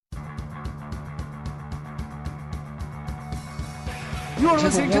You're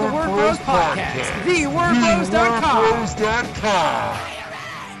listening to the Word Bros Podcast, thewordbros.com.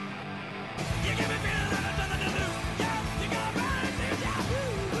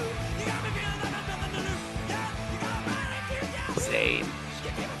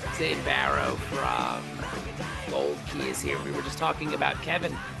 Zane Barrow from Gold Key is here. We were just talking about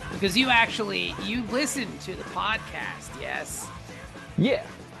Kevin because you listened to the podcast, yes? Yeah.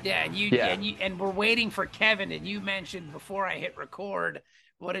 Yeah, and we're waiting for Kevin, and you mentioned before I hit record,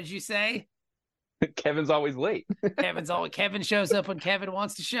 what did you say? Kevin's always late. Kevin shows up when Kevin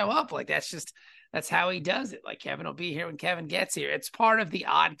wants to show up. Like that's how he does it. Like Kevin will be here when Kevin gets here. It's part of the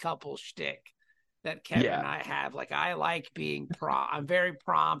odd couple shtick that Kevin and I have. Like I like being I'm very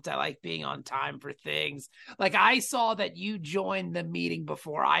prompt. I like being on time for things. Like I saw that you joined the meeting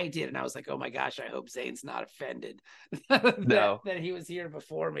before I did, and I was like, oh my gosh, I hope Zane's not offended that he was here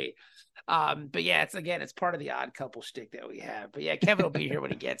before me. But yeah, it's part of the odd couple shtick that we have. But yeah, Kevin will be here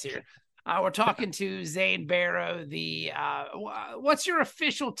when he gets here. We're talking to Zane Barrow. What's your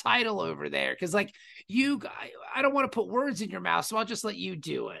official title over there? Because I don't want to put words in your mouth, so I'll just let you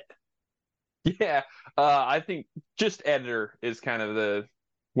do it. Yeah, I think just editor is kind of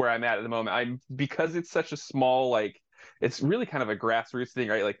where I'm at the moment. Because it's such a small, it's really kind of a grassroots thing,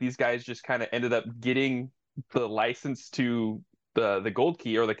 right? Like these guys just kind of ended up getting the license to the Gold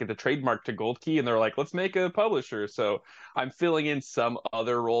Key, or the trademark to Gold Key, and they're like, let's make a publisher. So I'm filling in some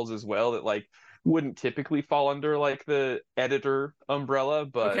other roles as well that wouldn't typically fall under the editor umbrella,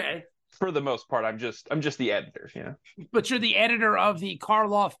 but okay. For the most part, I'm just the editor, yeah. But you're the editor of the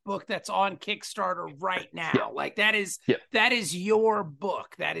Karloff book that's on Kickstarter right now. Yeah. That is your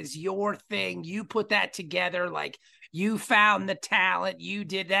book. That is your thing. You put that together. You found the talent. You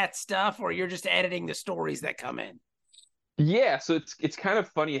did that stuff, or you're just editing the stories that come in. Yeah, so it's kind of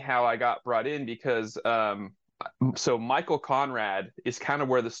funny how I got brought in because so Michael Conrad is kind of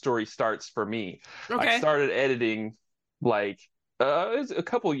where the story starts for me. Okay. I started editing it was a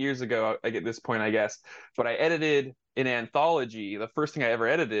couple years ago at this point, I guess, but I edited an anthology, the first thing I ever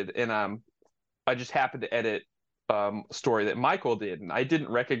edited, and I just happened to edit a story that Michael did, and I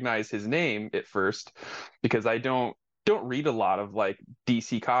didn't recognize his name at first because I don't read a lot of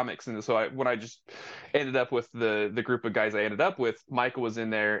DC comics, and so when I just ended up with the group of guys I ended up with, Michael was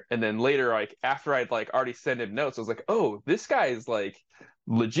in there, and then later after I'd already sent him notes, I was like, oh, this guy is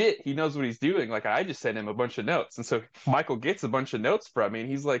legit, he knows what he's doing. I just sent him a bunch of notes, and so Michael gets a bunch of notes from me, and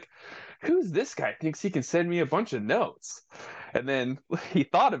he's like, who's this guy, thinks he can send me a bunch of notes? And then he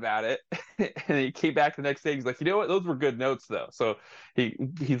thought about it and he came back the next day, he's like, you know what, those were good notes though. So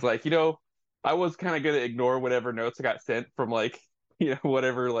he's like, I was kind of going to ignore whatever notes I got sent from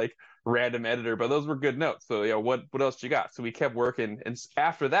whatever random editor, but those were good notes. So what else you got? So we kept working, and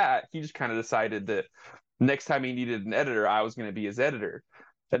after that he just kind of decided that next time he needed an editor, I was going to be his editor.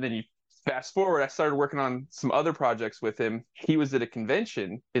 And then you fast forward, I started working on some other projects with him. He was at a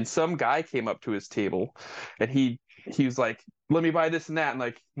convention, and some guy came up to his table, and he was like, let me buy this and that.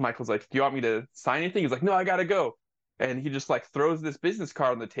 And Michael's like, do you want me to sign anything? He's like, no, I gotta go. And he just throws this business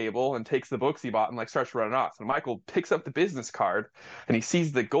card on the table and takes the books he bought and starts running off. And Michael picks up the business card and he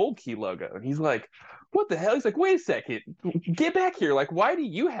sees the Gold Key logo, and he's like, what the hell? He's like, wait a second, get back here. Why do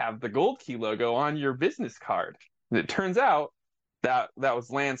you have the Gold Key logo on your business card? And it turns out that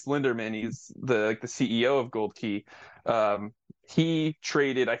was Lance Linderman. He's the CEO of Gold Key. He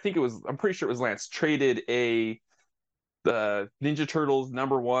traded, I'm pretty sure it was Lance, traded the Ninja Turtles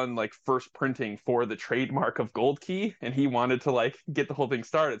 #1 first printing for the trademark of Gold Key, and he wanted to get the whole thing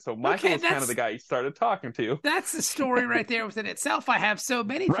started. So Michael was kind of the guy he started talking to. That's the story right there within itself. I have so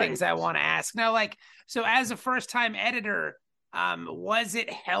many things I want to ask now. So as a first-time editor, was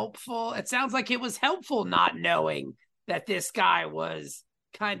it helpful? It sounds like it was helpful not knowing that this guy was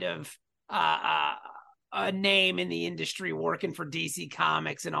kind of a name in the industry working for DC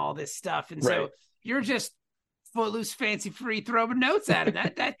Comics and all this stuff, and so you're just footloose, fancy free, throwing notes at him.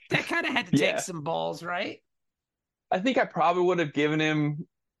 That kind of had to take some balls, right? I think I probably would have given him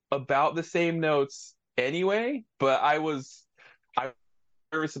about the same notes anyway, but I was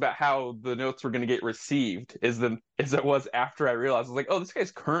nervous about how the notes were going to get received as it was after I realized. I was like, oh, this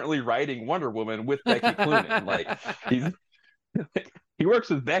guy's currently writing Wonder Woman with Becky Cloonan. He works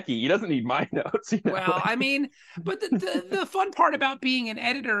with Becky. He doesn't need my notes. Well, but the fun part about being an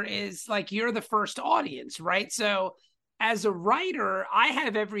editor is you're the first audience, right? So as a writer, I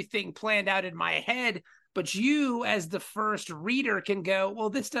have everything planned out in my head, but you as the first reader can go, well,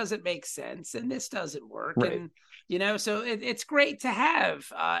 this doesn't make sense and this doesn't work. Right. And, so it's great to have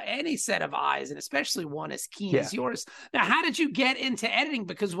any set of eyes, and especially one as keen as yours. Now, how did you get into editing?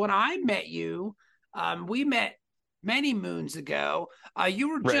 Because when I met you, we met many moons ago. You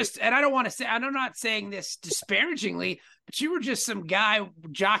were Right. just, and I don't want to say, I'm not saying this disparagingly, but you were just some guy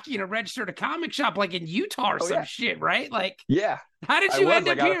jockeying a register at a comic shop like in Utah or Oh some yeah. shit, right? Like, Yeah. how did I you was. end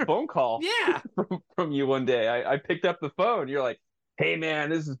I up got a here? phone call Yeah. from you one day. I picked up the phone. You're like, "Hey man,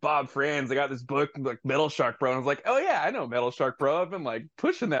 this is Bob Franz. I got this book, like Metal Shark Bro." And I was like, "Oh yeah, I know Metal Shark Bro. I've been like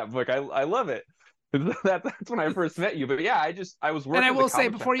pushing that book. I love it." That's when I first met you. But yeah, I was And I working at the will say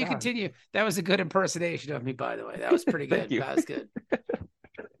comic shop. before you God, continue, that was a good impersonation of me, by the way. That was pretty thank good. you. That was good.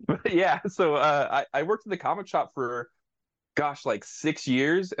 But yeah, so I worked in the comic shop for gosh, like 6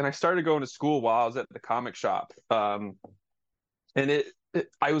 years, and I started going to school while I was at the comic shop. And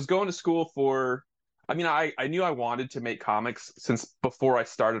I was going to school for, I mean, I knew I wanted to make comics since before I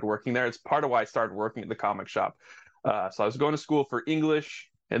started working there. It's part of why I started working at the comic shop. So I was going to school for English,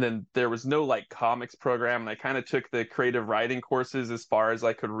 and then there was no like comics program, and I kind of took the creative writing courses as far as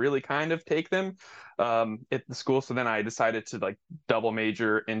I could really kind of take them at the school. So then I decided to like double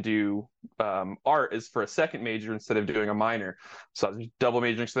major and do art as for a second major instead of doing a minor. So I was double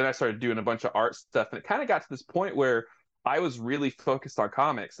majoring. So then I started doing a bunch of art stuff, and it kind of got to this point where I was really focused on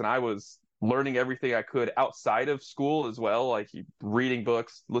comics, and I was learning everything I could outside of school as well, like reading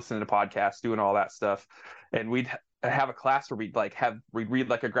books, listening to podcasts, doing all that stuff. And we'd have a class where we'd read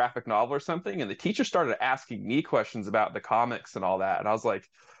like a graphic novel or something, and the teacher started asking me questions about the comics and all that. And I was like,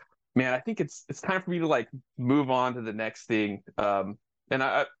 man, I think it's time for me to like move on to the next thing. And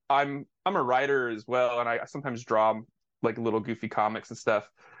I'm a writer as well, and I sometimes draw like little goofy comics and stuff.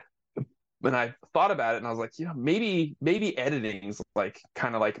 And I thought about it, and I was like, maybe editing's like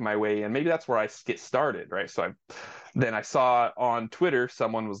kind of like my way, and maybe that's where I get started, right? So then I saw on Twitter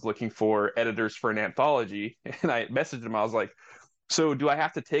someone was looking for editors for an anthology, and I messaged him. I was like, so do I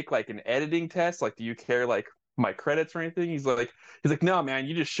have to take like an editing test? Like, do you care like my credits or anything? He's like, no, man,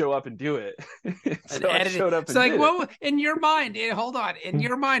 you just show up and do it. An So I editing. showed up So and like did it. what in your mind, hold on. In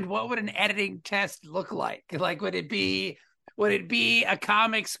your mind, what would an editing test look like? Like would it be a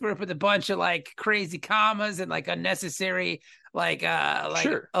comics group with a bunch of like crazy commas and like unnecessary like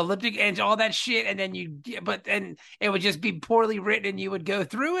Sure. elliptic and all that shit, and then but then it would just be poorly written and you would go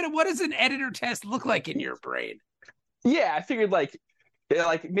through it? And what does an editor test look like in your brain? Yeah, I figured like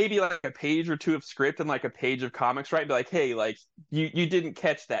maybe like a page or two of script and like a page of comics, right? Be like, hey, like you didn't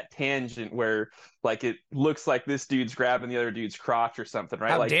catch that tangent where like it looks like this dude's grabbing the other dude's crotch or something,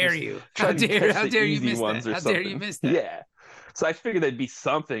 right? How Like dare just you? try and catch How the dare you easy miss ones that? or How dare you something. miss that? Yeah. So I figured there'd be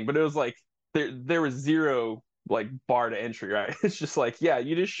something, but it was like there was zero like bar to entry, right? It's just like, yeah,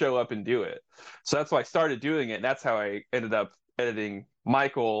 you just show up and do it. So that's why I started doing it. And that's how I ended up editing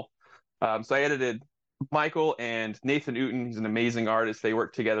Michael. So I edited Michael and Nathan Uten. He's an amazing artist. They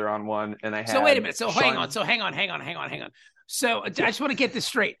worked together on one, and I So wait a had minute. So hang on. Sean. So hang on. So I Yeah, just want to get this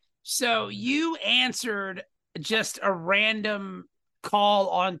straight. So you answered just a random call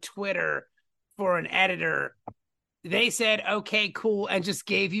on Twitter for an editor. They said, okay, cool, and just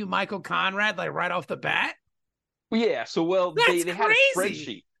gave you Michael Conrad like right off the bat? yeah. So well, That's they had a crazy.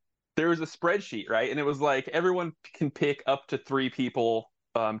 spreadsheet. There was a spreadsheet, right? And it was like everyone can pick up to three people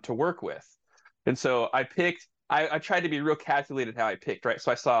to work with. And so I picked. I tried to be real calculated how I picked, right?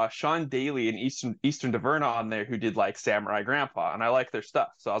 So I saw Sean Daly and Eastern Taverna on there who did like Samurai Grandpa, and I like their stuff.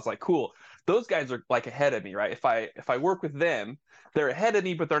 So I was like, cool. Those guys are like ahead of me, right? If I work with them, they're ahead of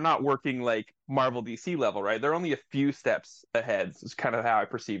me, but they're not working like Marvel DC level, right? They're only a few steps ahead. Is kind of how I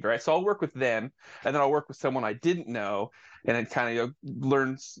perceived, right? So I'll work with them, and then I'll work with someone I didn't know, and then kind of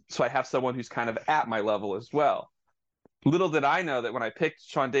learn. So I have someone who's kind of at my level as well. Little did I know that when I picked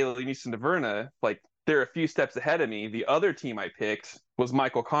Sean Daly and Easton Taverna, like they're a few steps ahead of me. The other team I picked was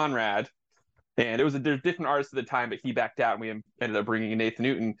Michael Conrad, and there's different artists at the time, but he backed out, and we ended up bringing in Nathan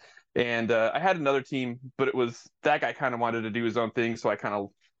Newton. And I had another team, but it was that guy kind of wanted to do his own thing, so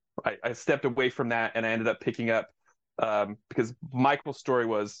I stepped away from that, and I ended up picking up because Michael's story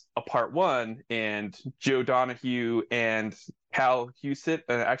was a part one, and Joe Donahue and Cal Husett.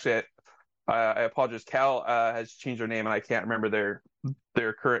 Actually, I apologize. Cal has changed their name, and I can't remember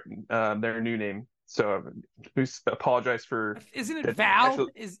their current their new name. So we apologize for Isn't it that. Val?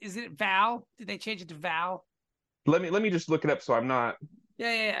 Actually, Is it Val? Did they change it to Val? let me just look it up so I'm not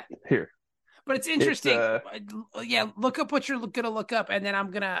Yeah. here. But it's It's interesting. Yeah, look up what you're gonna look up, and then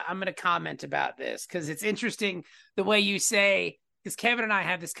I'm gonna comment about this because it's interesting the way you say. Because Kevin and I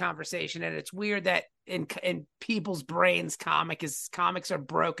had this conversation, and it's weird that in people's brains, comics are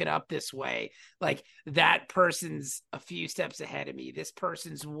broken up this way. Like that person's a few steps ahead of me. This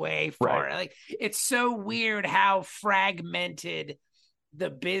person's way right. far. Like it's so weird how fragmented the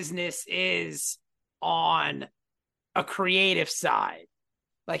business is on a creative side.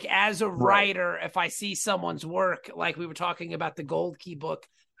 Like as a Right. writer, if I see someone's work, like we were talking about the Gold Key book,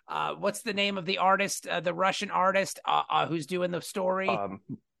 what's the name of the artist, the Russian artist who's doing the story? Um,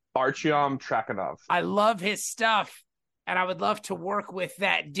 Artyom Trakhanov. I love his stuff and I would love to work with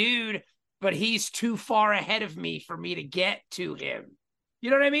that dude, but he's too far ahead of me for me to get to him. You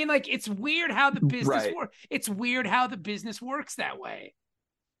know what I mean? Like it's weird how the business Right. works. It's weird how the business works that way.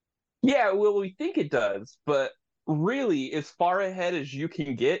 Yeah, well, we think it does, but really, as far ahead as you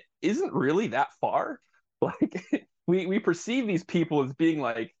can get isn't really that far. Like we perceive these people as being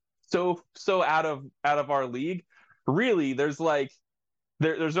like so out of our league. Really, there's like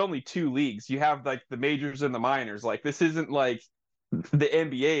there's only two leagues. You have like the majors and the minors. Like this isn't like the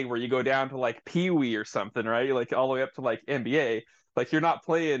NBA where you go down to like Pee Wee or something, right? Like all the way up to like NBA. Like you're not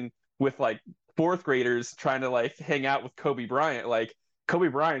playing with like fourth graders trying to like hang out with Kobe Bryant. Like Kobe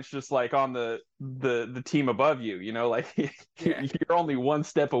Bryant's just like on the team above you, you know, like Yeah. you're only one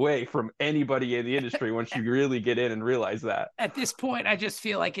step away from anybody in the industry once you really get in and realize that. At this point, I just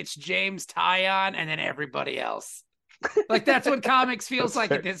feel like it's James Tyon and then everybody else. Like that's what comics feels That's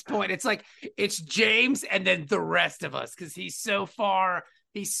like at fair. this point. It's like it's James and then the rest of us because he's so far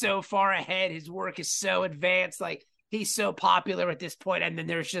ahead. His work is so advanced. Like he's so popular at this point, and then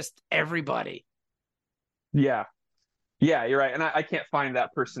there's just everybody. Yeah. Yeah, you're right. And I can't find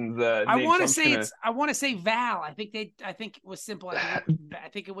that person's I name, want so to I'm just say gonna it's. I want to say Val. I think it was simple. I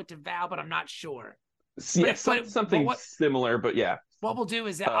think it went to Val, but I'm not sure. yeah, But something similar, but yeah. what we'll do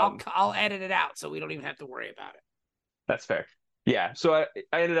is that Um, I'll edit it out so we don't even have to worry about it. That's fair. Yeah. So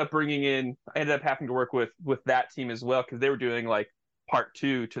I ended up I ended up having to work with that team as well because they were doing like part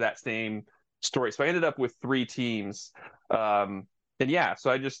two to that same story. So I ended up with three teams. And yeah, so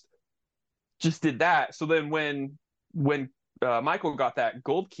I just did that. So then when Michael got that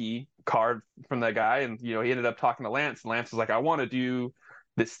gold key card from that guy, and you know he ended up talking to Lance, and Lance was like, "I want to do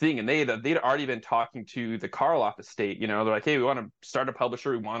this thing," and they'd already been talking to the Karloff estate. You know, they're like, "Hey, we want to start a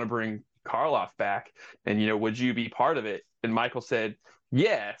publisher. We want to bring Karloff back, and you know, would you be part of it?" And Michael said,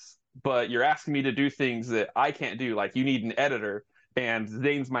 "Yes, but you're asking me to do things that I can't do. Like you need an editor." And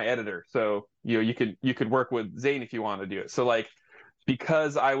Zane's my editor, so you know you could work with Zane if you want to do it. So like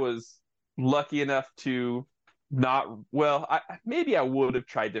because I was lucky enough to not well, maybe I would have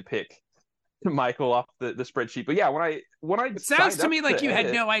tried to pick Michael off the spreadsheet. But yeah, when I It sounds signed to up me like to you had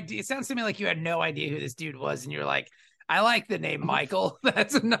edit, no idea. It sounds to me like you had no idea who this dude was, and you're like, I like the name Michael.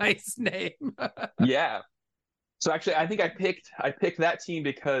 That's a nice name. yeah. So actually, I think I picked that team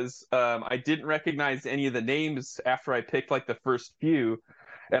because I didn't recognize any of the names after I picked like the first few,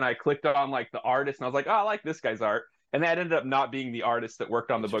 and I clicked on like the artist, and I was like, oh, I like this guy's art. And that ended up not being the artist that worked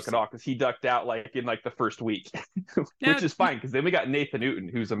on the book at Interesting. all because he ducked out like in like the first week, Now, which is fine because then we got Nathan Newton,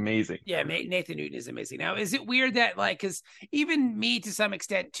 who's amazing. yeah, Nathan Newton is amazing. Now, is it weird that like, because even me to some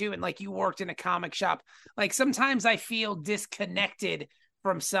extent too, and like you worked in a comic shop, like sometimes I feel disconnected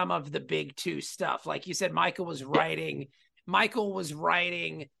from some of the big two stuff. Like you said, Yeah, Michael was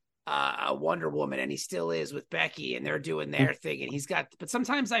writing a Wonder Woman, and he still is with Becky, and they're doing their thing, and he's got. But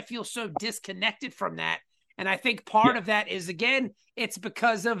sometimes I feel so disconnected from that. And I think part yeah, of that is again, it's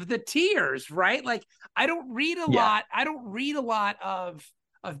because of the tiers, right? Like I don't read a yeah, lot. I don't read a lot of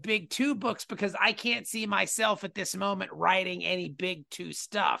big two books because I can't see myself at this moment writing any big two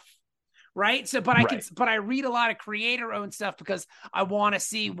stuff. Right. So, right. but I read a lot of creator owned stuff because I want to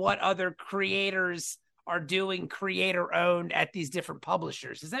see what other creators are doing creator owned at these different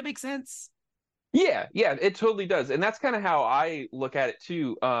publishers. Does that make sense? Yeah, yeah, it totally does. And that's kind of how I look at it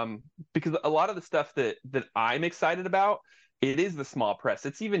too. Because a lot of the stuff that I'm excited about, it is the small press.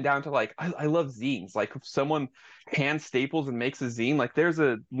 It's even down to like I love zines. Like if someone hand staples and makes a zine, like there's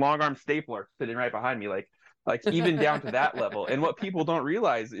a long arm stapler sitting right behind me. Like even down to that level. And what people don't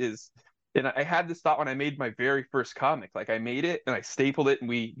realize is and I had this thought when I made my very first comic. Like I made it and I stapled it and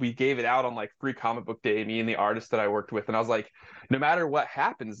we gave it out on like free comic book day, me and the artist that I worked with. And I was like, no matter what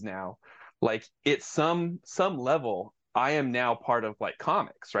happens now, like at some level I am now part of like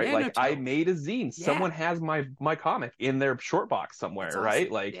comics, right? Yeah, no, Like I totally. made a zine, Yeah, someone has my comic in their short box that's somewhere, awesome.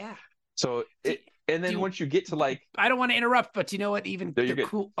 right? Like Yeah. so Do, it and do then you, once you get to like I don't want to interrupt, but you know what? Even there the you're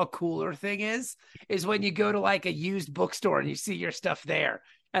good. a cooler thing is when you go to like a used bookstore and you see your stuff there.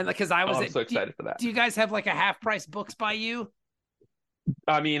 And because I Oh, was I'm at, so excited for that. do you guys have like a half price books by you?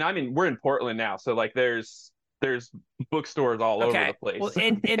 I mean we're in Portland now, so like there's bookstores all over the Okay. Well,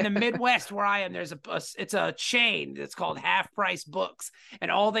 place. in the Midwest where I am, there's it's a chain that's called Half Price Books, and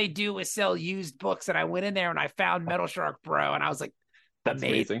all they do is sell used books. And I went in there and I found Metal Shark Bro, and I was like, I That's made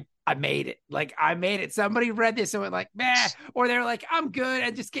amazing. I made it. Like I made it. Somebody read this and went like, "Meh," or they're like, "I'm good,"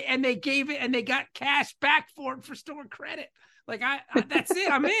 and just and they gave it and they got cash back for it for store credit. Like I that's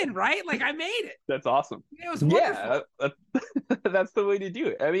it. I'm in, right? Like I made it. That's awesome. It was Yeah, wonderful. that's the way to do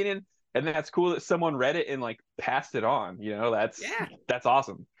it. I mean, and that's cool that someone read it and like passed it on. You know, Yeah. that's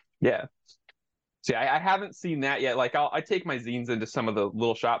awesome. Yeah. See, I haven't seen that yet. Like, I take my zines into some of the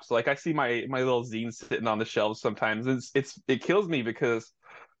little shops. Like, I see my little zines sitting on the shelves sometimes. It kills me because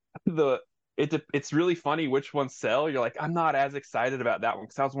the it's really funny which ones sell. You're like, I'm not as excited about that one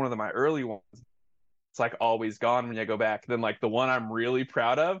because that was one of my early ones. It's like always gone when you go back. Then like the one I'm really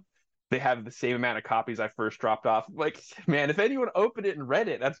proud of, they have the same amount of copies I first dropped off. Like, man, if anyone opened it and read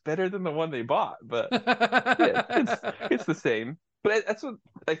it, that's better than the one they bought. But yeah, it's the same. But that's what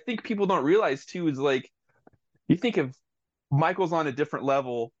I think people don't realize too is like you think of Michael's on a different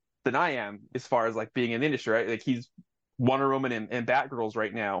level than I am as far as like being in the industry, right? Like he's Wonder Woman and Batgirls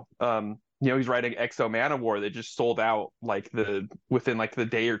right now. He's writing Exo Manowar that just sold out like within like the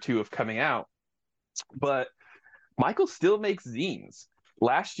day or two of coming out. But Michael still makes zines.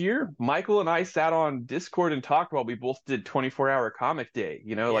 Last year, Michael and I sat on Discord and talked while we both did 24-hour comic day.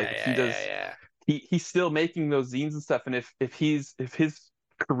 Like he does. Yeah. He's still making those zines and stuff. And if his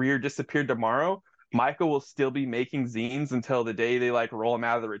career disappeared tomorrow, Michael will still be making zines until the day they like roll him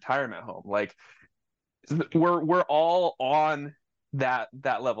out of the retirement home. Like we're all on that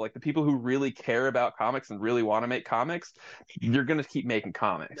level. Like the people who really care about comics and really want to make comics, you're gonna keep making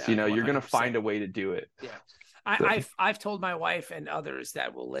comics. Yeah, You're gonna 100%. find a way to do it. Yeah. So. I've told my wife and others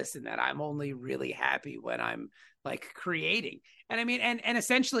that will listen that I'm only really happy when I'm like creating. And I mean, and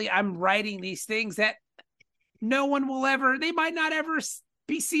essentially I'm writing these things that no one will ever, they might not ever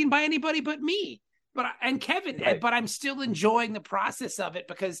be seen by anybody but me. And Kevin, Right. but I'm still enjoying the process of it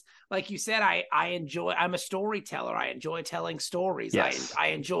because, like you said, I'm a storyteller. I enjoy telling stories. Yes. I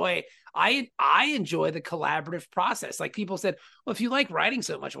enjoy the collaborative process. Like people said, well, if you like writing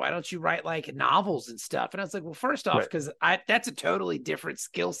so much, why don't you write like novels and stuff? And I was like, well, first off, because that's a totally different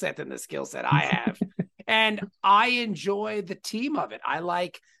skill set than the skill set I have. And I enjoy the team of it. I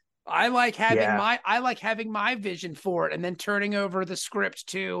like having my vision for it and then turning over the script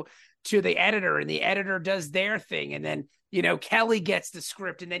to the editor, and the editor does their thing, and then Kelly gets the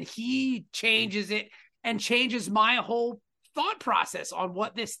script and then he changes it and changes my whole thought process on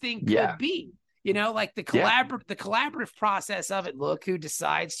what this thing could be. Like the collaborative process of it. Look who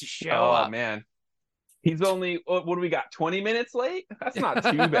decides to show up. Oh man, he's only what do we got, 20 minutes late? That's not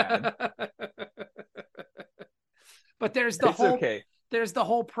too bad. But there's the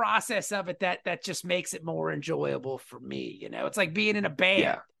whole process of it that just makes it more enjoyable for me. It's like being in a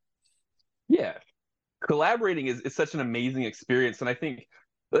band. Yeah. Collaborating is such an amazing experience. And I think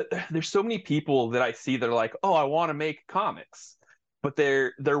there's so many people that I see that are like, oh, I want to make comics, but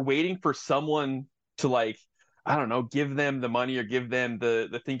they're waiting for someone to like, I don't know, give them the money or give them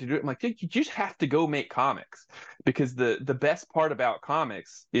the thing to do it. I'm like, you just have to go make comics, because the best part about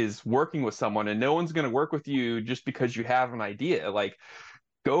comics is working with someone, and no one's going to work with you just because you have an idea. Like,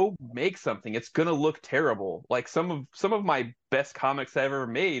 go make something. It's going to look terrible. Like some of my best comics I ever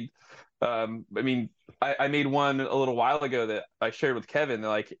made. I made one a little while ago that I shared with Kevin.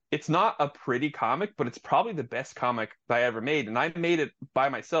 Like, it's not a pretty comic, but it's probably the best comic that I ever made. And I made it by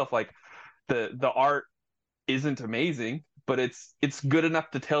myself. Like the art isn't amazing, but it's good enough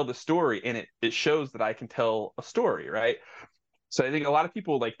to tell the story, and it shows that I can tell a story, right? So I think a lot of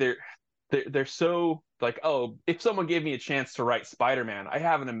people like they're so like, oh, if someone gave me a chance to write Spider-Man, I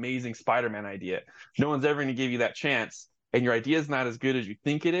have an amazing Spider-Man idea. No one's ever going to give you that chance. And your idea is not as good as you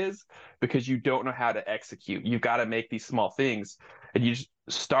think it is because you don't know how to execute. You've got to make these small things, and you just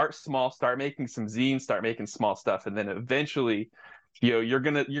start small, start making some zines, start making small stuff. And then eventually, you're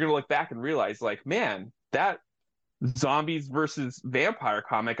going to look back and realize like, man, that zombies versus vampire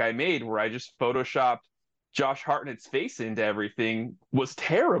comic I made where I just photoshopped Josh Hartnett's face into everything was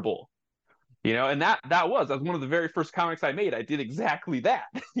terrible. And that was one of the very first comics I made. I did exactly that.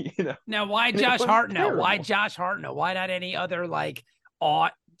 Now, why Josh Hartnett? Why Josh Hartnett? Why not any other like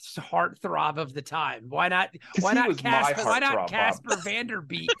heartthrob of the time? Why not Casper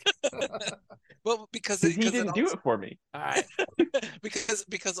Vanderbeek? Well, because he didn't do it for me. All right.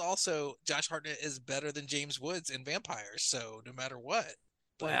 because also Josh Hartnett is better than James Woods in Vampires. So no matter what,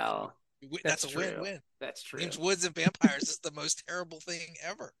 well, that's a win-win. That's true. James Woods in Vampires is the most terrible thing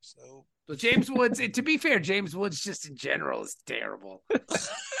ever. So James Woods, to be fair, James Woods just in general is terrible.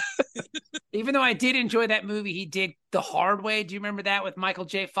 Even though I did enjoy that movie he did The Hard Way. Do you remember that with Michael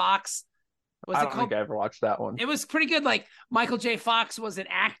J. Fox? I don't think I ever watched that one. It was pretty good. Like Michael J. Fox was an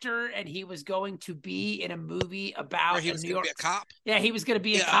actor, and he was going to be in a movie about he was New York. Be a cop. Yeah, he was going to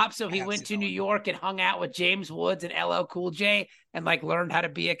be a cop. So he went to New York and hung out with James Woods and LL Cool J and like learned how to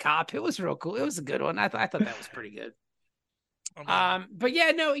be a cop. It was real cool. It was a good one. I thought that was pretty good. But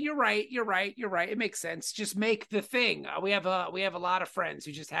yeah, no, you're right. It makes sense. Just make the thing. We have a lot of friends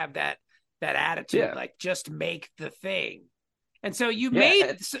who just have that attitude, Yeah. like just make the thing. And so you Yeah.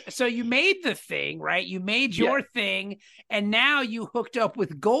 made you made the thing, right? You made Yeah. your thing, and now you hooked up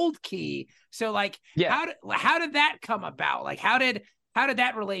with Gold Key. So like, Yeah. how did that come about? Like, how did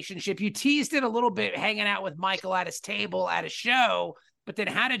that relationship? You teased it a little bit, hanging out with Michael at his table at a show, but then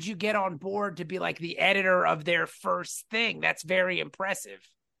how did you get on board to be like the editor of their first thing? That's very impressive.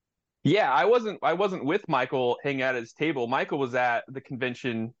 Yeah, I wasn't with Michael hanging out at his table. Michael was at the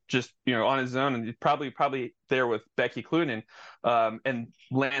convention just, on his own, and probably there with Becky Cloonan. And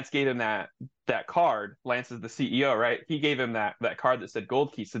Lance gave him that card. Lance is the CEO, right? He gave him that card that said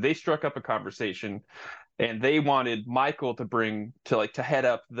Gold Key. So they struck up a conversation, and they wanted Michael to head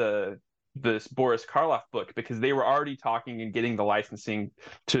up this Boris Karloff book, because they were already talking and getting the licensing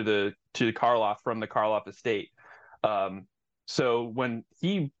to Karloff from the Karloff estate. So when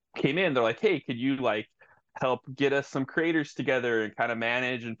he came in, they're like, hey, could you like help get us some creators together and kind of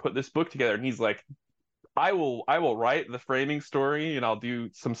manage and put this book together? And he's like, I will write the framing story and I'll do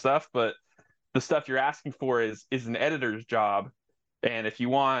some stuff, but the stuff you're asking for is an editor's job. And if you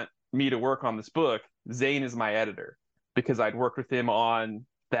want me to work on this book, Zane is my editor, because I'd worked with him on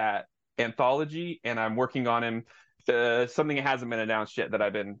that anthology, and I'm working on him something that hasn't been announced yet that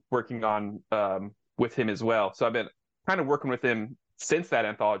I've been working on with him as well. So I've been kind of working with him since that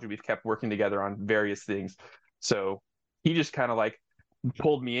anthology. We've kept working together on various things. So he just kind of like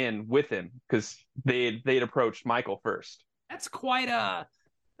pulled me in with him, because they'd approached Michael first. That's quite a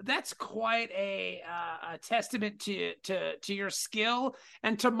testament to your skill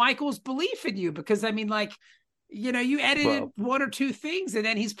and to Michael's belief in you, because I mean, like, you edited one or two things and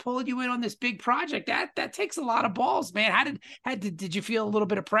then he's pulling you in on this big project. That takes a lot of balls, man. Did you feel a little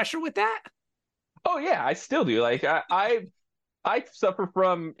bit of pressure with that? Oh yeah, I still do. Like I suffer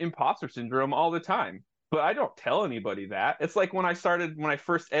from imposter syndrome all the time, but I don't tell anybody that. It's like when I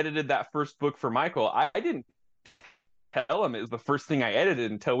first edited that first book for Michael, I didn't tell him it was the first thing I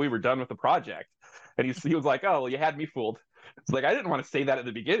edited until we were done with the project. And he was like, oh, well, you had me fooled. It's like, I didn't want to say that at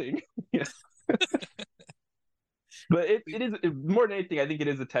the beginning. Yeah. But it is more than anything, I think it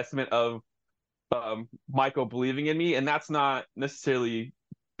is a testament of Michael believing in me. And that's not necessarily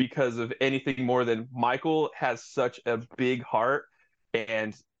because of anything more than Michael has such a big heart,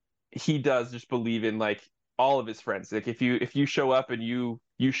 and he does just believe in like all of his friends. Like if you show up and you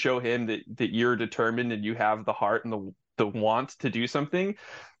show him that you're determined and you have the heart and the want to do something,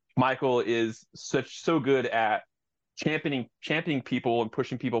 Michael is so good at championing people and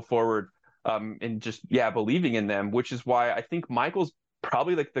pushing people forward, and just believing in them, which is why I think Michael's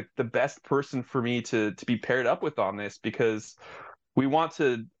probably like the best person for me to be paired up with on this, because we want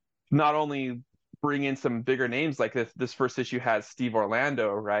to not only bring in some bigger names, like this first issue has Steve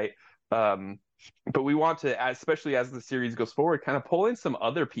Orlando, right? But we want to, especially as the series goes forward, kind of pull in some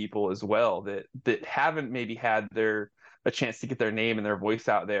other people as well that haven't maybe had a chance to get their name and their voice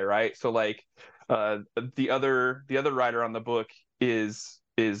out there, right? So like the other writer on the book is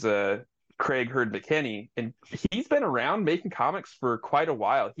Craig Hurd McKinney, and he's been around making comics for quite a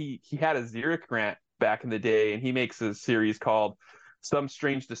while. He had a Xeric grant back in the day, and he makes a series called Some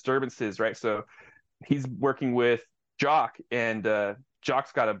Strange Disturbances, right? So he's working with Jock, and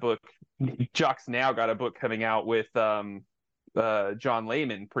Jock's now got a book coming out with John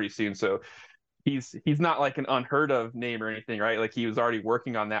Layman pretty soon. So he's not like an unheard of name or anything, right? Like he was already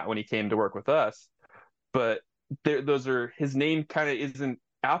working on that when he came to work with us. But his name kind of isn't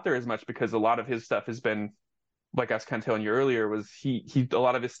out there as much, because a lot of his stuff has been, like I was kind of telling you earlier, was he a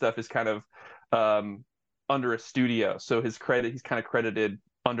lot of his stuff is kind of under a studio. So he's kind of credited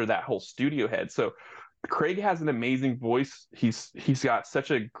under that whole studio head. So Craig has an amazing voice. He's got such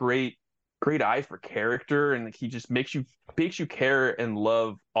a great eye for character, and he just makes you care and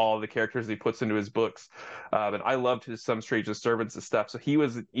love all the characters he puts into his books. And I loved his Some Strange Disturbances stuff. So he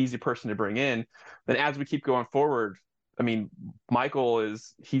was an easy person to bring in. Then as we keep going forward, I mean, Michael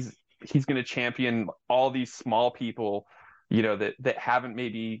he's going to champion all these small people, that haven't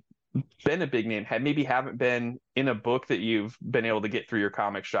maybe been a big name, haven't been in a book that you've been able to get through your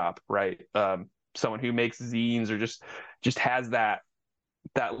comic shop, right? Someone who makes zines or just has that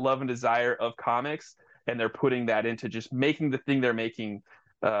love and desire of comics, and they're putting that into just making the thing they're making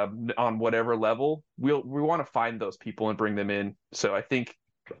on whatever level. We want to find those people and bring them in. So I think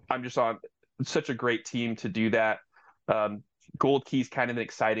I'm just on such a great team to do that. Gold Key's kind of an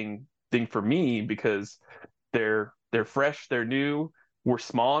exciting thing for me, because they're fresh, they're new. We're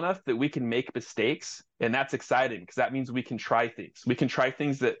small enough that we can make mistakes, and that's exciting, because that means we can try things. We can try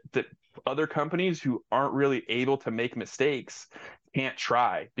things that other companies who aren't really able to make mistakes can't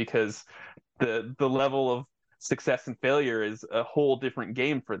try, because the level of success and failure is a whole different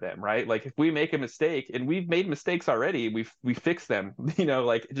game for them, right? Like if we make a mistake, and we've made mistakes already, we fix them,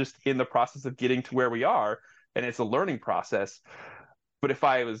 like just in the process of getting to where we are, and it's a learning process. But if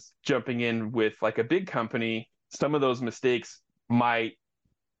I was jumping in with like a big company, some of those mistakes might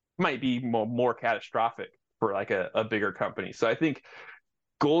be more catastrophic for like a bigger company. So I think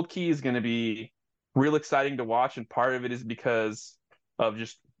Gold Key is going to be real exciting to watch, and part of it is because of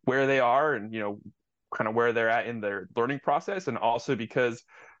just where they are, and kind of where they're at in their learning process, and also because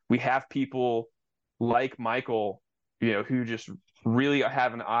we have people like Michael, who just really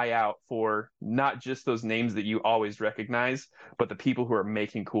have an eye out for not just those names that you always recognize, but the people who are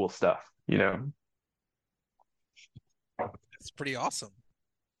making cool stuff. It's pretty awesome.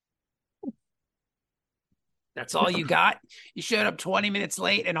 That's all you got? You showed up 20 minutes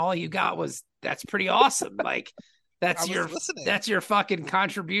late and all you got was, that's pretty awesome. Like that's your fucking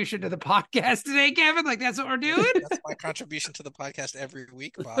contribution to the podcast today, Kevin. Like that's what we're doing. That's my contribution to the podcast every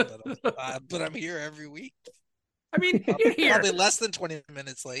week, Bob. But I'm here every week. I mean, you're here probably less than 20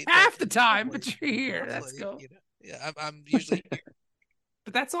 minutes late. Half the time, but you're here. That's cool. Yeah, I'm usually here.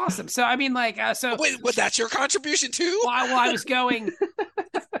 But that's awesome. So I mean, like, wait, but that's your contribution too? Well, I was going.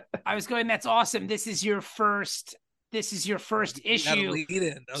 That's awesome. This is your first issue.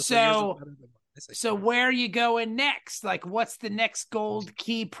 So where are you going next? Like, what's the next Gold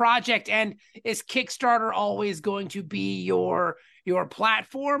Key project? And is Kickstarter always going to be your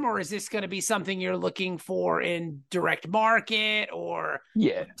platform, or is this going to be something you're looking for in direct market? Or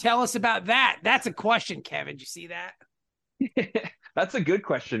tell us about that. That's a question, Kevin. Did you see that? That's a good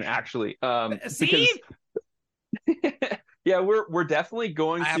question, actually. See? Because yeah, we're definitely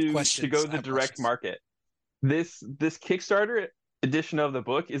going to go the direct market. This Kickstarter edition of the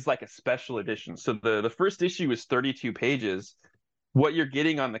book is like a special edition. So the first issue is 32 pages. What you're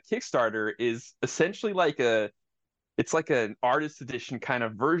getting on the Kickstarter is essentially like it's like an artist edition kind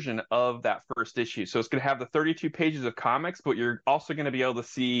of version of that first issue. So it's going to have the 32 pages of comics, but you're also going to be able to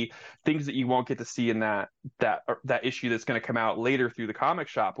see things that you won't get to see in that issue that's going to come out later through the comic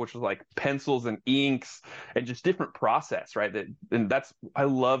shop, which is like pencils and inks and just different process, right? I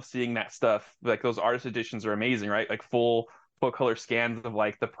love seeing that stuff. Like those artist editions are amazing, right? Like full color scans of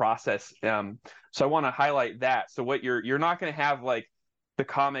like the process. So I want to highlight that. So what you're not going to have like the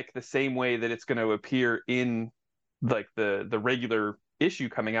comic the same way that it's going to appear in like the regular issue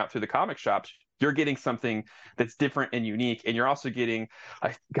coming out through the comic shops. You're getting something that's different and unique, and you're also getting,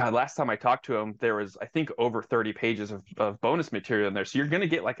 last time I talked to him, there was I think over 30 pages of bonus material in there. So you're going to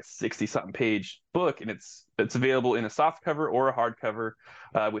get like a 60-something page book, and it's available in a soft cover or a hardcover.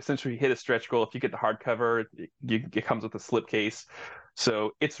 Essentially, you hit a stretch goal if you get the hardcover. It comes with a slipcase.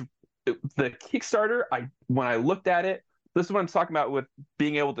 So the Kickstarter. When I looked at it, this is what I'm talking about with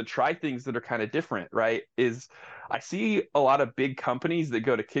being able to try things that are kind of different, right? Is I see a lot of big companies that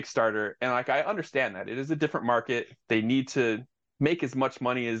go to Kickstarter, and like I understand that it is a different market. They need to make as much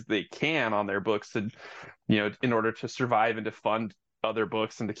money as they can on their books to, in order to survive and to fund other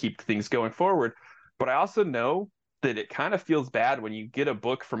books and to keep things going forward. But I also know that it kind of feels bad when you get a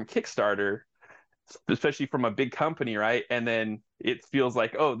book from Kickstarter, especially from a big company, right? And then it feels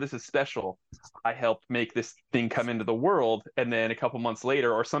like, oh, this is special. I helped make this thing come into the world. And then a couple months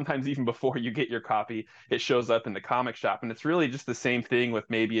later, or sometimes even before you get your copy, it shows up in the comic shop. And it's really just the same thing with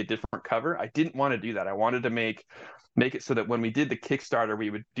maybe a different cover. I didn't want to do that. I wanted to make it so that when we did the Kickstarter,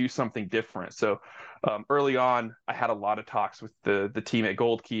 we would do something different. So early on, I had a lot of talks with the team at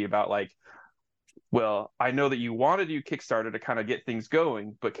Gold Key about like, well, I know that you want to do Kickstarter to kind of get things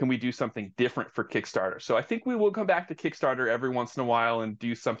going, but can we do something different for Kickstarter? So I think we will come back to Kickstarter every once in a while and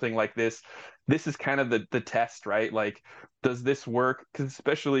do something like this. This is kind of the test, right? Like, does this work? Because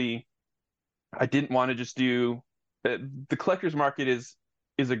especially, I didn't want to just do the collector's market is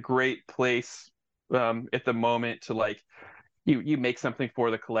a great place at the moment to like you make something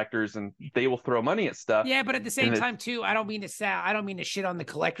for the collectors and they will throw money at stuff. Yeah, but at the same time too, I don't mean to shit on the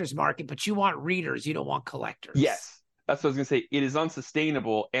collector's market, but you want readers, you don't want collectors. Yes, that's what I was gonna say. It is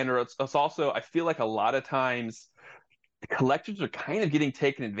unsustainable, and it's also, I feel like a lot of times collectors are kind of getting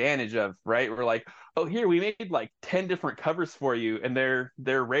taken advantage of, right? We're like, oh, here, we made like 10 different covers for you, and they're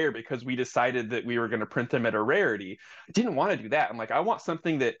rare because we decided that we were going to print them at a rarity. I didn't want to do that. I'm like, I want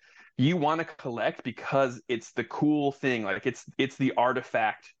something that you want to collect because it's the cool thing. Like it's the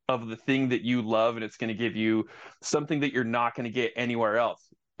artifact of the thing that you love, and it's going to give you something that you're not going to get anywhere else,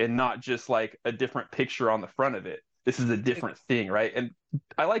 and not just like a different picture on the front of it. This is a different thing, right? And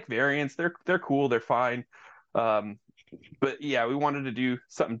I like variants. They're cool. They're fine. But yeah, we wanted to do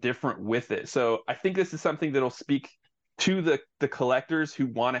something different with it. So I think this is something that'll speak to the collectors who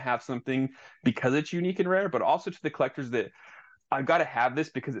want to have something because it's unique and rare, but also to the collectors that I've got to have this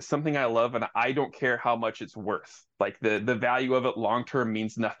because it's something I love and I don't care how much it's worth. Like the value of it long term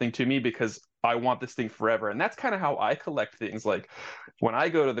means nothing to me because I want this thing forever. And that's kind of how I collect things. Like when I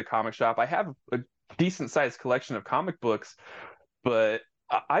go to the comic shop, I have a decent sized collection of comic books, but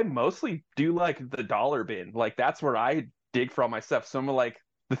I mostly do like the dollar bin. Like that's where I dig for all my stuff. Some of like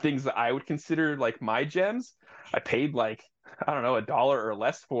the things that I would consider like my gems, I paid like I don't know, $1 or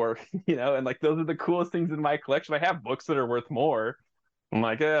less for, and like those are the coolest things in my collection. I have books that are worth more. I'm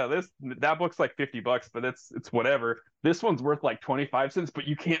like, yeah, that book's like $50, but it's whatever. This one's worth like 25 cents, but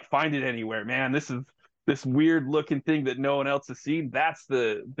you can't find it anywhere, man. This is this weird looking thing that no one else has seen. That's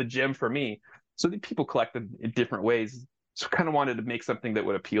the gem for me. So the people collect them in different ways. So kind of wanted to make something that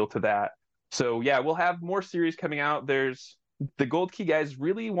would appeal to that. So yeah, we'll have more series coming out. There's the Gold Key guys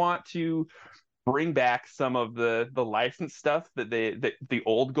really want to bring back some of the licensed stuff that the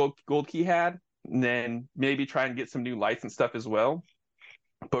old Gold Key had, and then maybe try and get some new licensed stuff as well.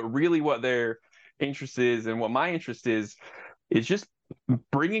 But really, what their interest is, and what my interest is just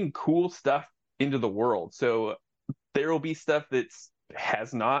bringing cool stuff into the world. So there will be stuff that's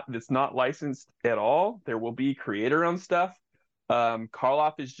not licensed at all. There will be creator-owned stuff.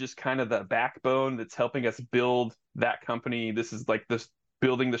 Karloff is just kind of the backbone that's helping us build that company. This is like this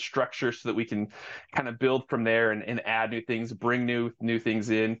building the structure so that we can kind of build from there and add new things, bring new things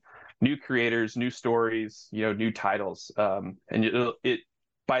in, new creators, new stories, new titles. And it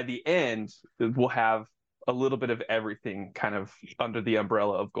by the end, we'll have a little bit of everything kind of under the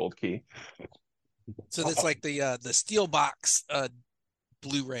umbrella of Gold Key. So that's like the steel box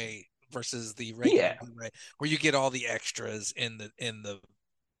Blu-ray versus the regular Blu-ray, where you get all the extras in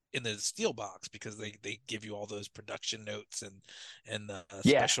the steel box because they give you all those production notes and the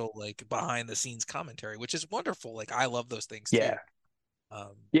special like behind the scenes commentary, which is wonderful. Like I love those things too.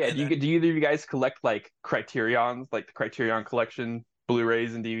 Do either of you guys collect like Criterions, like the Criterion collection,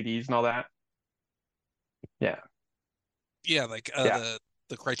 Blu-rays and DVDs and all that? Yeah, like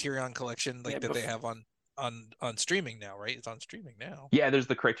the Criterion collection that they have on streaming now, right? It's on streaming now. Yeah, there's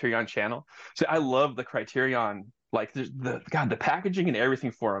the Criterion channel. So I love the Criterion. Like the packaging and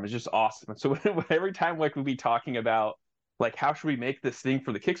everything for them is just awesome. So every time like we'll be talking about like how should we make this thing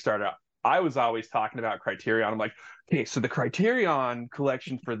for the Kickstarter, I was always talking about Criterion. I'm like, okay, so the Criterion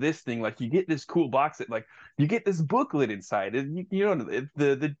collection for this thing, like you get this cool box that like you get this booklet inside. And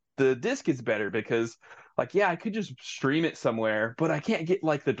the disc is better because like I could just stream it somewhere, but I can't get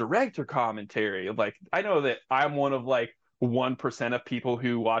like the director commentary. Like I know that I'm one of like 1% of people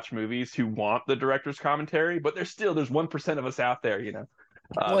who watch movies who want the director's commentary, but there's 1% of us out there,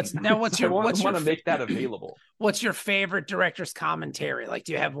 What's I want to make that available. What's your favorite director's commentary? Like,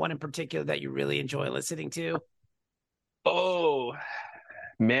 do you have one in particular that you really enjoy listening to? Oh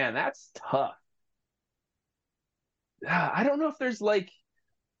man, that's tough. I don't know if there's like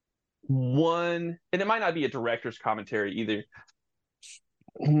one, and it might not be a director's commentary either.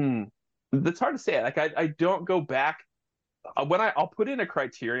 That's hard to say. Like I don't go back when I'll put in a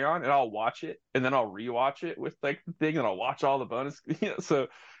Criterion and I'll watch it and then I'll rewatch it with like the thing and I'll watch all the bonus. So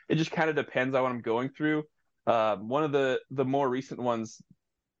it just kind of depends on what I'm going through. One of the more recent ones,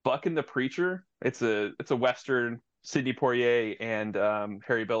 Buck and the Preacher. It's a Western, Sidney Poitier and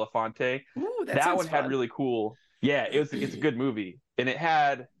Harry Belafonte. Ooh, that one fun. had really cool. Yeah, it's a good movie, and it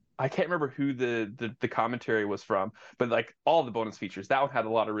had, I can't remember who the commentary was from, but like all the bonus features, that one had a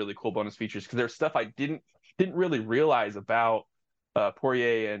lot of really cool bonus features because there's stuff I didn't really realize about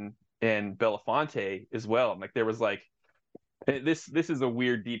Poirier and Belafonte as well. And like there was like this is a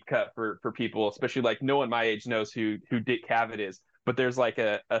weird deep cut for people, especially like no one my age knows who Dick Cavett is. But there's like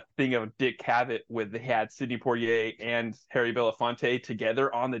a thing of Dick Cavett with they had Sidney Poitier and Harry Belafonte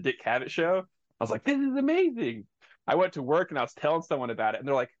together on the Dick Cavett show. I was like, this is amazing. I went to work and I was telling someone about it, and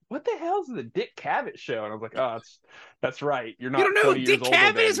they're like, "What the hell is the Dick Cavett show?" And I was like, "Oh, that's right. You're not. You don't know who Dick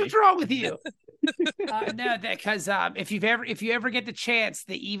Cavett is. What's wrong with you?" No, because if you ever get the chance,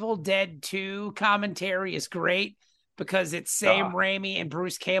 the Evil Dead 2 commentary is great because it's Sam Raimi and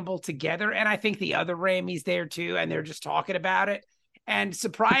Bruce Campbell together, and I think the other Raimi's there too, and they're just talking about it. And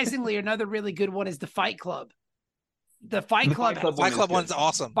surprisingly, another really good one is the Fight Club. The Fight Club one's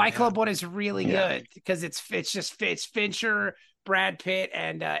awesome. Fight Club one is really good because it's Fincher, Brad Pitt,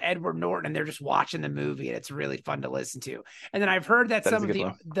 and Edward Norton, and they're just watching the movie, and it's really fun to listen to. And then I've heard that some of the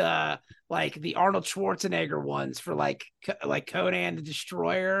Arnold Schwarzenegger ones for like Conan the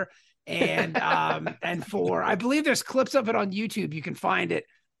Destroyer and and for I believe there's clips of it on YouTube. You can find it.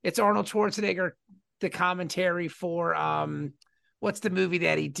 It's Arnold Schwarzenegger the commentary for what's the movie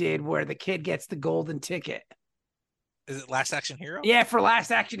that he did where the kid gets the golden ticket? Is it Last Action Hero? Yeah, for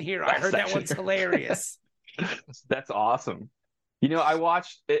Last Action Hero. I heard that one's Hero. Hilarious. That's awesome. You know, I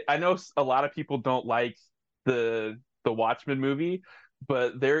watched it. I know a lot of people don't like the Watchmen movie,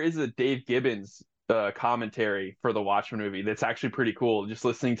 but there is a Dave Gibbons commentary for the Watchmen movie that's actually pretty cool. Just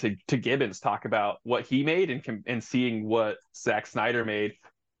listening to Gibbons talk about what he made and seeing what Zack Snyder made.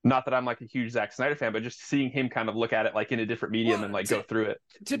 Not that I'm like a huge Zack Snyder fan, but just seeing him kind of look at it like in a different medium and like go through it.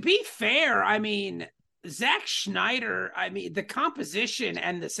 To be fair, I mean, Zack Snyder, I mean, the composition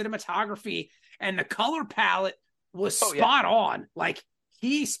and the cinematography and the color palette was spot on. Like,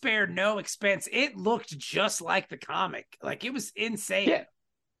 he spared no expense. It looked just like the comic. Like, it was insane.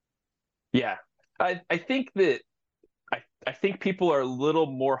 Yeah. I think that I think people are a little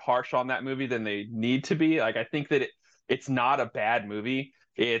more harsh on that movie than they need to be. Like, I think that it's not a bad movie.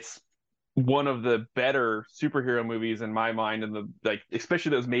 It's one of the better superhero movies in my mind, and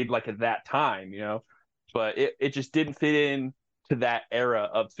especially that was made like at that time, you know. But it just didn't fit in to that era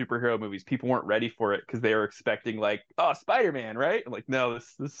of superhero movies. People weren't ready for it because they were expecting like, oh, Spider-Man, right? I'm like, no,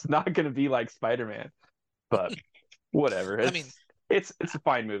 this is not going to be like Spider-Man. But whatever. It's a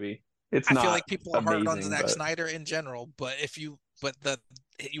fine movie. I feel like people are hard on Zack Snyder in general, but you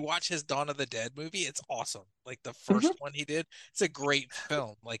watch his Dawn of the Dead movie, it's awesome. Like the first one he did, it's a great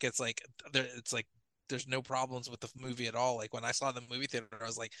film. Like it's like there's no problems with the movie at all. Like when I saw the movie theater, I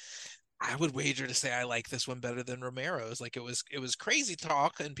was like, I would wager to say I like this one better than Romero's. Like it was crazy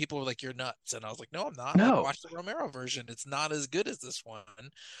talk, and people were like, "You're nuts," and I was like, "No, I'm not. No. Like, watch the Romero version. It's not as good as this one."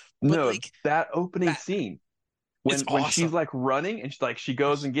 But no, like that opening scene. When she's like running and she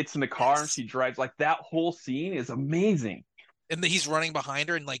goes and gets in the car and she drives, like that whole scene is amazing. And he's running behind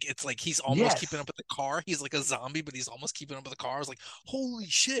her and like it's like he's almost keeping up with the car. He's like a zombie, but he's almost keeping up with the car. I was like, holy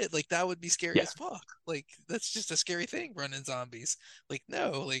shit, like that would be scary as fuck. Like that's just a scary thing, running zombies. Like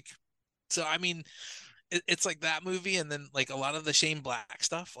no, like so I mean it's like that movie, and then like a lot of the Shane Black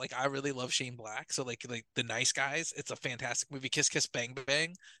stuff. Like I really love Shane Black, so like The Nice Guys. It's a fantastic movie. Kiss Kiss Bang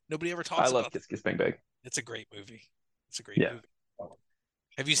Bang. Nobody ever talks about. I love Kiss Kiss Bang Bang. It's a great movie. It's a great movie.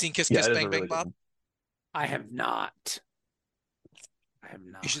 Have you seen Kiss Kiss Bang Bang, Bob? I have not.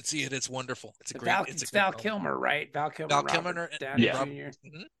 You should see it. It's wonderful. It's a great. It's Val Kilmer, right? Val Kilmer Downey Jr.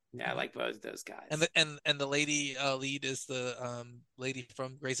 Mm-hmm. Yeah, I like both those guys. And the lady lead is the lady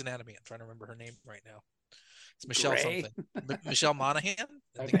from Grey's Anatomy. I'm trying to remember her name right now. It's Michelle something. Michelle Monaghan.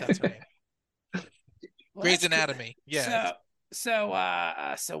 I think that's her name. Grey's Anatomy. Yeah. So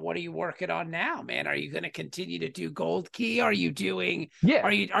what are you working on now, man? Are you going to continue to do Gold Key? Are you doing? Yeah.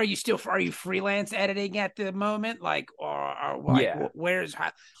 Are you freelance editing at the moment? Like, or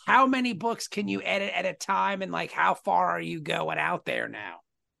like, how many books can you edit at a time, and like how far are you going out there now?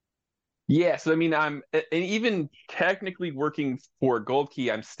 Yeah, so I mean, I'm even technically working for Gold Key.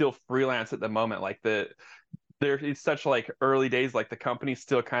 I'm still freelance at the moment. Like there is such like early days. Like the company's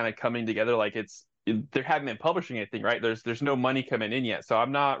still kind of coming together. Like they haven't been publishing anything, right? There's no money coming in yet, so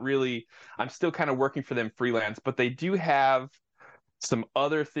I'm still kind of working for them freelance, but they do have some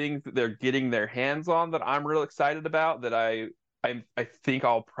other things that they're getting their hands on that I'm real excited about, that I think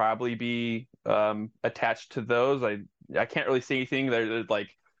I'll probably be attached to those. I can't really say anything. There's like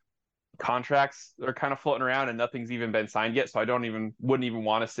contracts are kind of floating around and nothing's even been signed yet, so I wouldn't even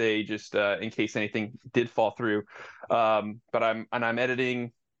want to say, just in case anything did fall through. But I'm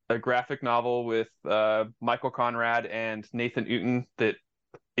editing a graphic novel with Michael Conrad and Nathan Uten that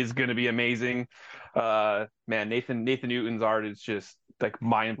is going to be amazing. Man, Nathan Uten's art is just like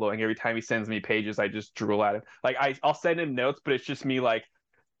mind blowing. Every time he sends me pages, I just drool at him. Like I'll send him notes, but it's just me like,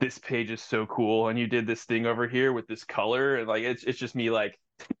 this page is so cool, and you did this thing over here with this color, and like it's just me like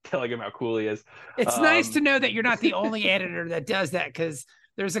telling him how cool he is. It's nice to know that you're not the only editor that does that, because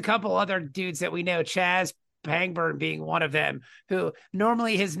there's a couple other dudes that we know, Chaz Pangburn being one of them, who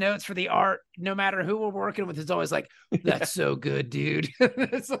normally his notes for the art, no matter who we're working with, is always like, that's so good, dude.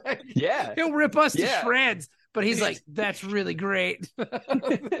 It's like, he'll rip us to shreds, but he's like, that's really great.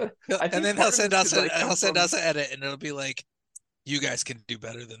 And then he'll send us an edit, and it'll be like, you guys can do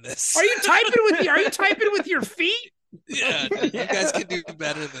better than this. Are you typing with your feet? Yeah, you guys can do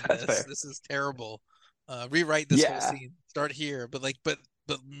better than this. This is terrible. Rewrite this whole scene. Start here, but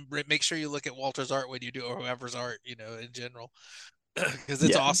make sure you look at Walter's art when you do, or whoever's art, you know, in general, because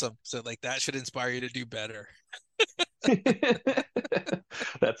it's awesome. So like that should inspire you to do better.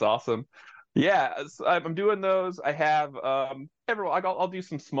 That's awesome. Yeah, I'm doing those. I have I'll do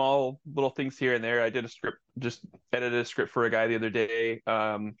some small little things here and there. I did a script, just edited a script for a guy the other day.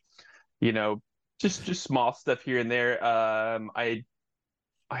 You know, just small stuff here and there.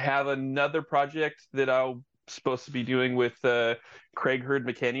 I have another project that I'm supposed to be doing with Craig Hurd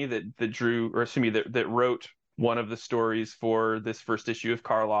McKinney that wrote one of the stories for this first issue of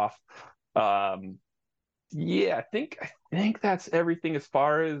Karloff. Yeah, I think that's everything as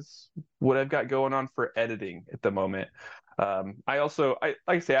far as what I've got going on for editing at the moment. I also, like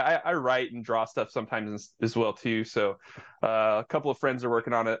I say, I write and draw stuff sometimes as well too. So a couple of friends are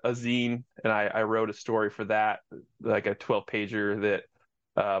working on a zine, and I wrote a story for that, like a 12-pager that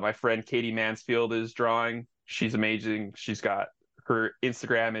my friend Katie Mansfield is drawing. She's amazing. She's got her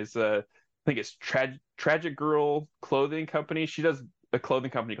Instagram is I think it's Tragic Girl Clothing Company. She does a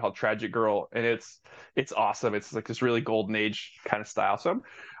clothing company called Tragic Girl, and it's awesome. It's like this really golden age kind of style. So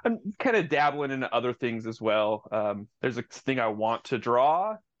I'm kind of dabbling into other things as well. There's a thing I want to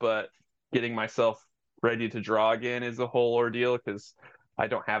draw, but getting myself ready to draw again is a whole ordeal because I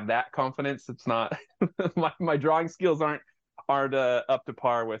don't have that confidence. It's not my drawing skills aren't up to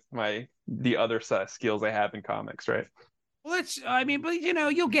par with the other skills I have in comics, right? Well, but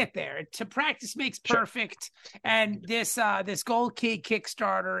you'll get there. To practice makes perfect. Sure. And this Gold Key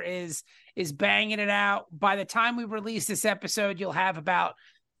Kickstarter is banging it out. By the time we release this episode, you'll have about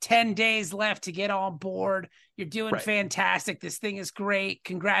 10 days left to get on board. You're doing fantastic. This thing is great.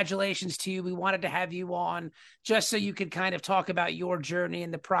 Congratulations to you. We wanted to have you on just so you could kind of talk about your journey in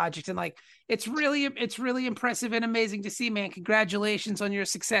the project. And like, it's really impressive and amazing to see, man. Congratulations on your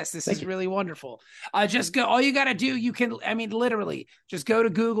success. This is really wonderful. Just go, all you got to do, literally just go to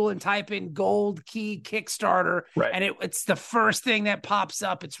Google and type in Gold Key Kickstarter. Right. And it's the first thing that pops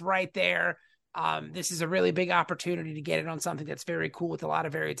up. It's right there. This is a really big opportunity to get it on something that's very cool with a lot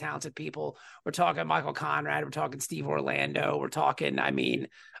of very talented people. We're talking Michael Conrad, we're talking Steve Orlando, we're talking,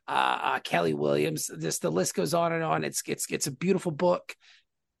 Kelly Williams. The list goes on and on. It's a beautiful book.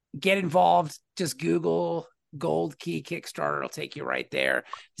 Get involved. Just Google Gold Key Kickstarter. It'll take you right there.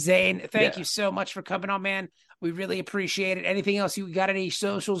 Zane, thank you so much for coming on, man. We really appreciate it. Anything else? You got any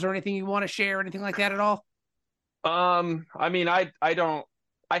socials or anything you want to share? Anything like that at all?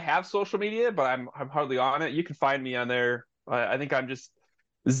 I have social media, but I'm hardly on it. You can find me on there. I think I'm just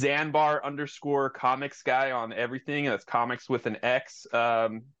Zanbar _comics guy on everything. That's comics with an X.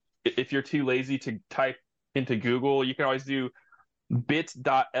 If you're too lazy to type into Google, you can always do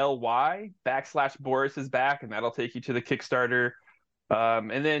bit.ly/Boris is back, and that'll take you to the Kickstarter.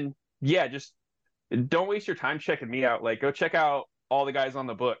 And then, just don't waste your time checking me out. Like, go check out all the guys on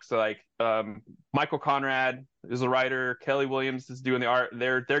the book. So like Michael Conrad is a writer, Kelly Williams is doing the art.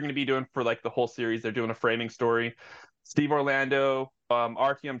 They're going to be doing for like the whole series. They're doing a framing story. Steve Orlando,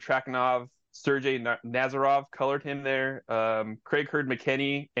 Artyom Trakhanov, Sergey Nazarov colored him there. Craig Hurd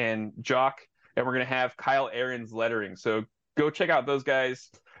McKinney and Jock, and we're going to have Kyle Aaron's lettering. So go check out those guys.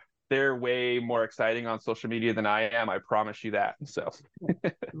 They're way more exciting on social media than I am. I promise you that. So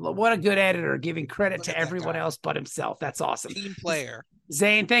what a good editor, giving credit to everyone else but himself. That's awesome. Team player.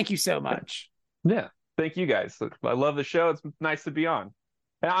 Zane, thank you so much. Yeah. Thank you guys. I love the show. It's nice to be on.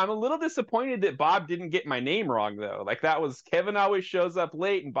 And I'm a little disappointed that Bob didn't get my name wrong though. Like that was Kevin always shows up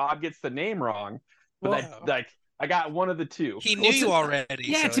late and Bob gets the name wrong. But I got one of the two. He knew you already.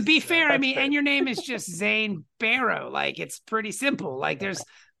 Yeah, so to be fair, and your name is just Zane Barrow. Like it's pretty simple. Like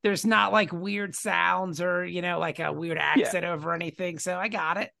there's not like weird sounds or, like a weird accent over anything. So I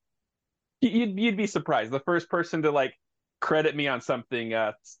got it. You'd be surprised. The first person to like credit me on something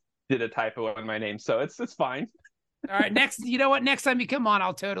did a typo in my name. So it's fine. All right. Next, you know what? Next time you come on,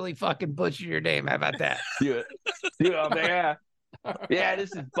 I'll totally fucking butcher your name. How about that? Do it. Yeah. Yeah,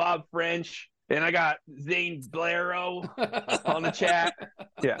 this is Bob French. And I got Zane Barrow on the chat.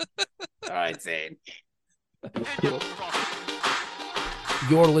 Yeah. All right, Zane.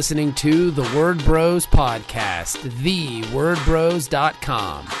 You're listening to the Word Bros Podcast,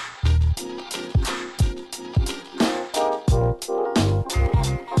 thewordbros.com.